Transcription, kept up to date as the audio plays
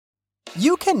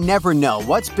You can never know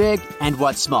what's big and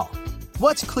what's small,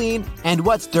 what's clean and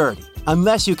what's dirty,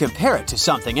 unless you compare it to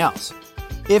something else.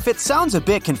 If it sounds a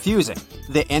bit confusing,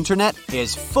 the internet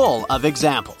is full of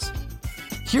examples.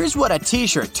 Here's what a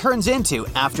t-shirt turns into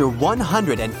after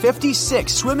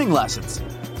 156 swimming lessons.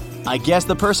 I guess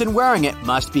the person wearing it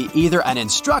must be either an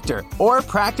instructor or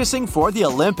practicing for the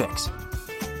Olympics.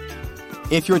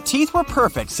 If your teeth were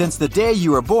perfect since the day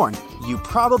you were born, you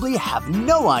probably have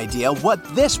no idea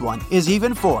what this one is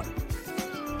even for.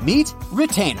 Meet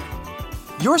retainer.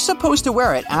 You're supposed to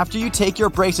wear it after you take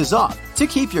your braces off to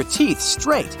keep your teeth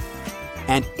straight.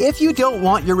 And if you don't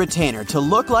want your retainer to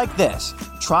look like this,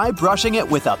 try brushing it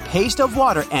with a paste of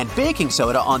water and baking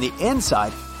soda on the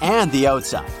inside and the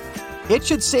outside. It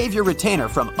should save your retainer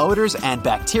from odors and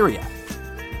bacteria.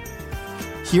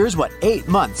 Here's what 8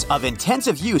 months of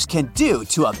intensive use can do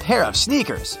to a pair of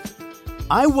sneakers.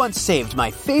 I once saved my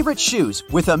favorite shoes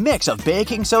with a mix of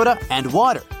baking soda and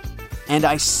water, and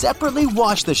I separately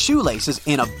washed the shoelaces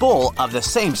in a bowl of the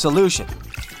same solution.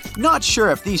 Not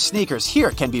sure if these sneakers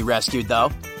here can be rescued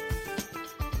though.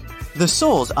 The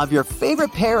soles of your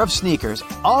favorite pair of sneakers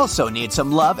also need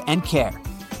some love and care,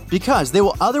 because they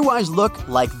will otherwise look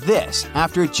like this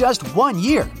after just 1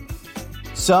 year.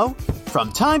 So,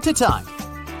 from time to time,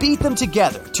 beat them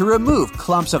together to remove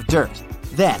clumps of dirt.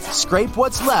 Then, scrape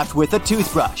what's left with a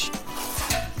toothbrush.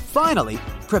 Finally,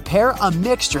 prepare a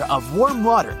mixture of warm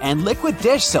water and liquid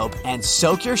dish soap and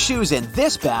soak your shoes in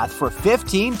this bath for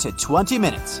 15 to 20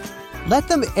 minutes. Let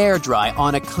them air dry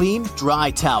on a clean,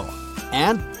 dry towel.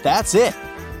 And that's it.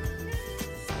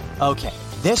 Okay,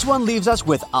 this one leaves us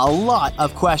with a lot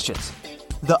of questions.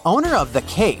 The owner of the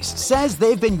case says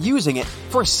they've been using it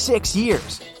for 6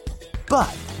 years. But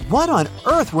what on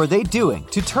earth were they doing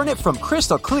to turn it from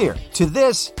crystal clear to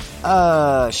this,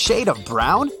 shade of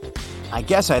brown? I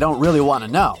guess I don't really want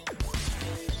to know.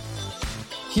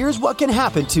 Here's what can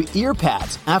happen to ear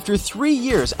pads after 3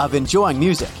 years of enjoying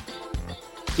music.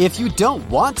 If you don't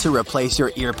want to replace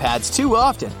your ear pads too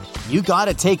often, you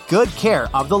gotta take good care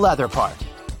of the leather part.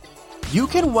 You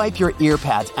can wipe your ear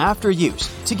pads after use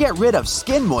to get rid of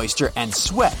skin moisture and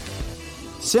sweat.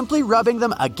 Simply rubbing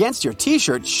them against your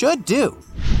t-shirt should do.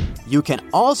 You can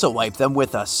also wipe them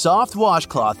with a soft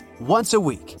washcloth once a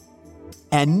week.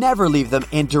 And never leave them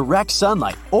in direct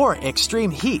sunlight or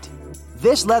extreme heat.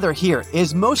 This leather here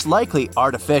is most likely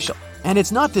artificial, and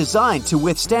it's not designed to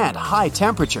withstand high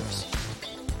temperatures.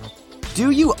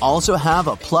 Do you also have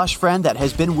a plush friend that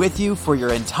has been with you for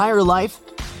your entire life?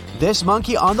 This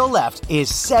monkey on the left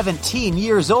is 17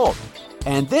 years old,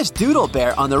 and this doodle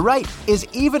bear on the right is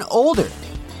even older.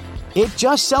 It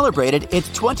just celebrated its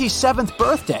 27th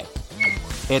birthday.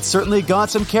 It's certainly got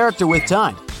some character with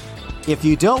time. If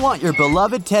you don't want your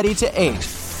beloved teddy to age,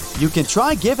 you can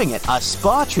try giving it a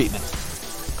spa treatment.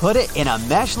 Put it in a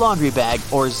mesh laundry bag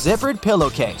or zippered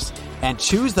pillowcase and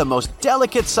choose the most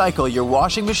delicate cycle your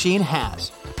washing machine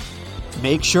has.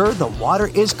 Make sure the water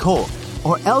is cold,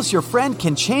 or else your friend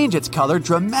can change its color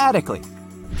dramatically.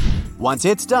 Once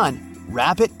it's done,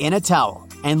 wrap it in a towel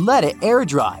and let it air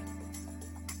dry.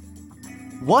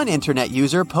 One internet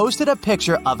user posted a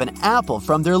picture of an apple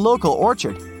from their local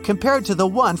orchard compared to the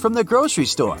one from the grocery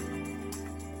store.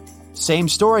 Same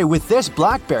story with this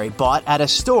blackberry bought at a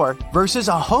store versus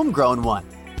a homegrown one.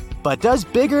 But does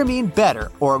bigger mean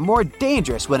better or more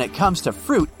dangerous when it comes to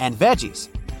fruit and veggies?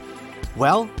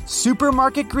 Well,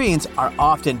 supermarket greens are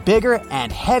often bigger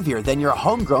and heavier than your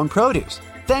homegrown produce,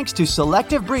 thanks to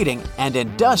selective breeding and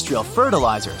industrial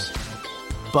fertilizers.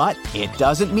 But it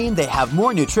doesn't mean they have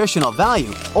more nutritional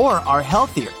value or are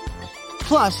healthier.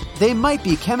 Plus, they might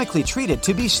be chemically treated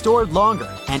to be stored longer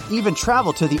and even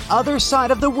travel to the other side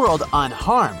of the world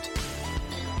unharmed.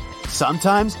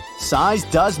 Sometimes, size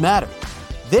does matter.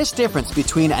 This difference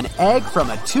between an egg from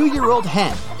a 2-year-old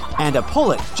hen and a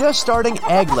pullet just starting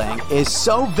egg laying is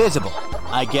so visible.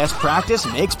 I guess practice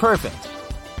makes perfect.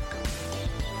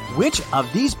 Which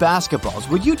of these basketballs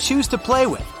would you choose to play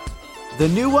with? The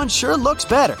new one sure looks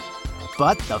better,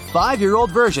 but the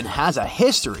 5-year-old version has a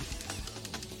history.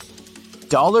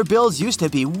 Dollar bills used to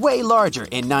be way larger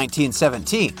in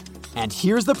 1917, and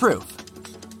here's the proof.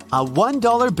 A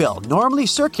 $1 bill normally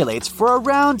circulates for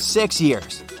around 6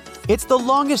 years. It's the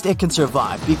longest it can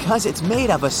survive because it's made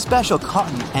of a special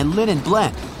cotton and linen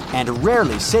blend and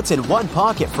rarely sits in one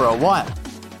pocket for a while.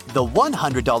 The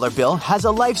 $100 bill has a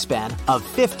lifespan of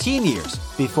 15 years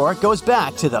before it goes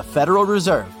back to the Federal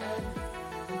Reserve.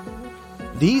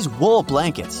 These wool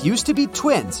blankets used to be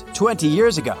twins 20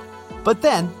 years ago, but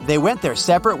then they went their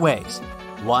separate ways.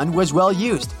 One was well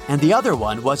used and the other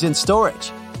one was in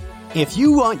storage. If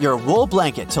you want your wool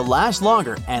blanket to last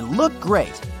longer and look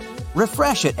great,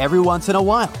 Refresh it every once in a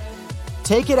while.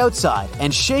 Take it outside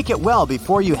and shake it well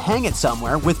before you hang it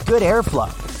somewhere with good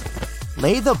airflow.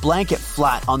 Lay the blanket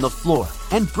flat on the floor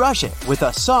and brush it with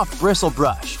a soft bristle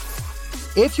brush.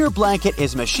 If your blanket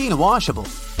is machine washable,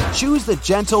 choose the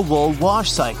Gentle Wool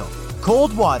wash cycle,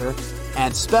 cold water,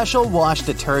 and special wash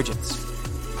detergents.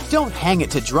 Don't hang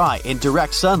it to dry in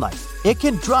direct sunlight. It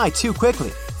can dry too quickly,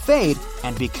 fade,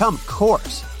 and become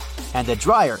coarse. And the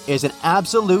dryer is an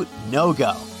absolute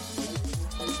no-go.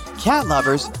 Cat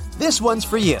lovers, this one's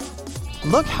for you.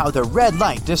 Look how the red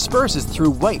light disperses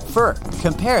through white fur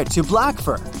compared to black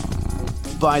fur.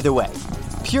 By the way,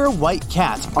 pure white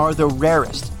cats are the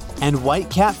rarest, and white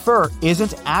cat fur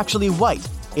isn't actually white,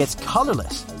 it's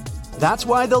colorless. That's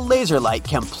why the laser light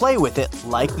can play with it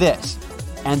like this.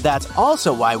 And that's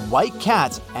also why white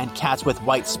cats and cats with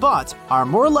white spots are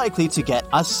more likely to get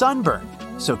a sunburn.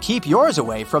 So keep yours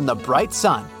away from the bright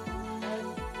sun.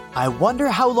 I wonder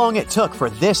how long it took for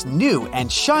this new and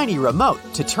shiny remote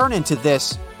to turn into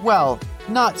this, well,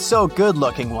 not so good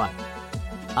looking one.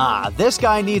 This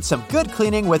guy needs some good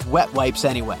cleaning with wet wipes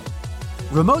anyway.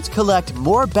 Remotes collect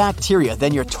more bacteria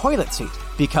than your toilet seat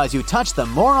because you touch them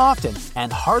more often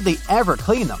and hardly ever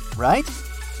clean them, right?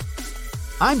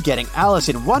 I'm getting Alice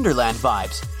in Wonderland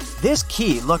vibes. This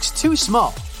key looks too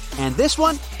small, and this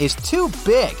one is too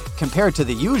big compared to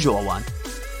the usual one.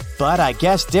 But I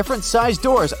guess different sized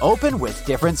doors open with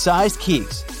different sized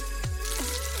keys.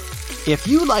 If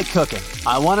you like cooking,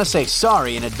 I want to say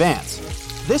sorry in advance.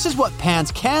 This is what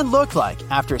pans can look like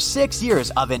after 6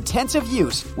 years of intensive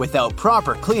use without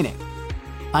proper cleaning.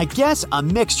 I guess a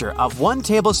mixture of 1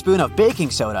 tablespoon of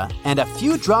baking soda and a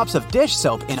few drops of dish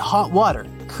soap in hot water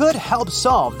could help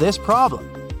solve this problem.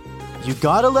 You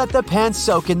gotta let the pan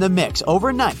soak in the mix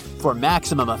overnight for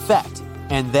maximum effect,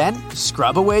 and then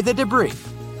scrub away the debris.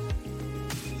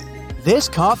 This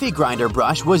coffee grinder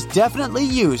brush was definitely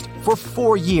used for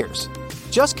 4 years.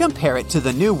 Just compare it to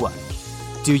the new one.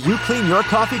 Do you clean your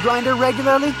coffee grinder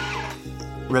regularly?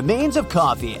 Remains of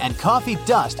coffee and coffee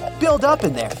dust build up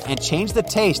in there and change the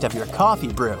taste of your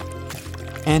coffee brew.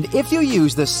 And if you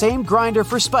use the same grinder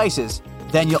for spices,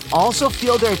 then you'll also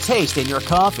feel their taste in your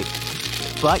coffee.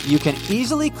 But you can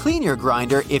easily clean your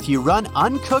grinder if you run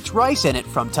uncooked rice in it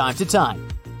from time to time.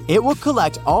 It will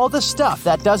collect all the stuff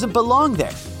that doesn't belong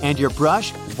there, and your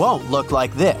brush won't look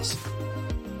like this.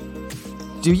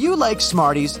 Do you like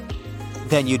Smarties?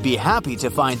 Then you'd be happy to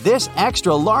find this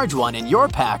extra large one in your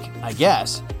pack, I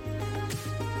guess.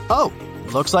 Oh,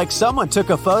 looks like someone took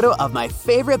a photo of my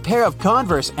favorite pair of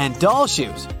Converse and doll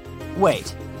shoes.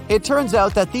 Wait, it turns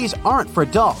out that these aren't for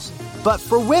dolls, but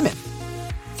for women.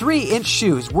 3-inch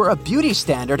shoes were a beauty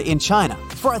standard in China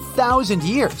for 1,000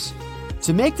 years.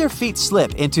 To make their feet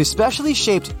slip into specially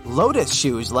shaped lotus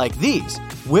shoes like these,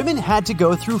 women had to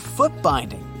go through foot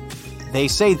binding. They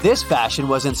say this fashion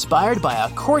was inspired by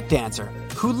a court dancer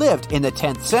who lived in the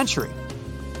 10th century.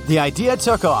 The idea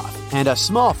took off, and a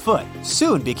small foot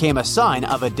soon became a sign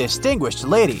of a distinguished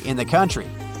lady in the country.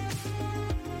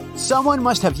 Someone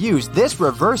must have used this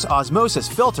reverse osmosis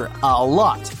filter a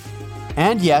lot.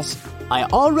 And yes, I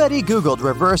already Googled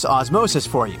reverse osmosis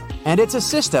for you, and it's a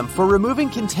system for removing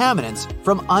contaminants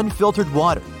from unfiltered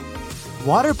water.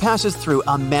 Water passes through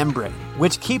a membrane,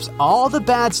 which keeps all the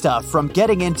bad stuff from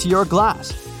getting into your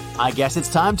glass. I guess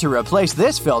it's time to replace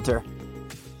this filter.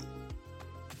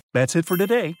 That's it for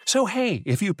today. So hey,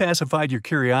 if you pacified your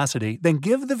curiosity, then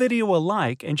give the video a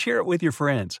like and share it with your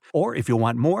friends. Or if you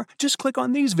want more, just click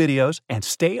on these videos and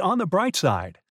stay on the bright side.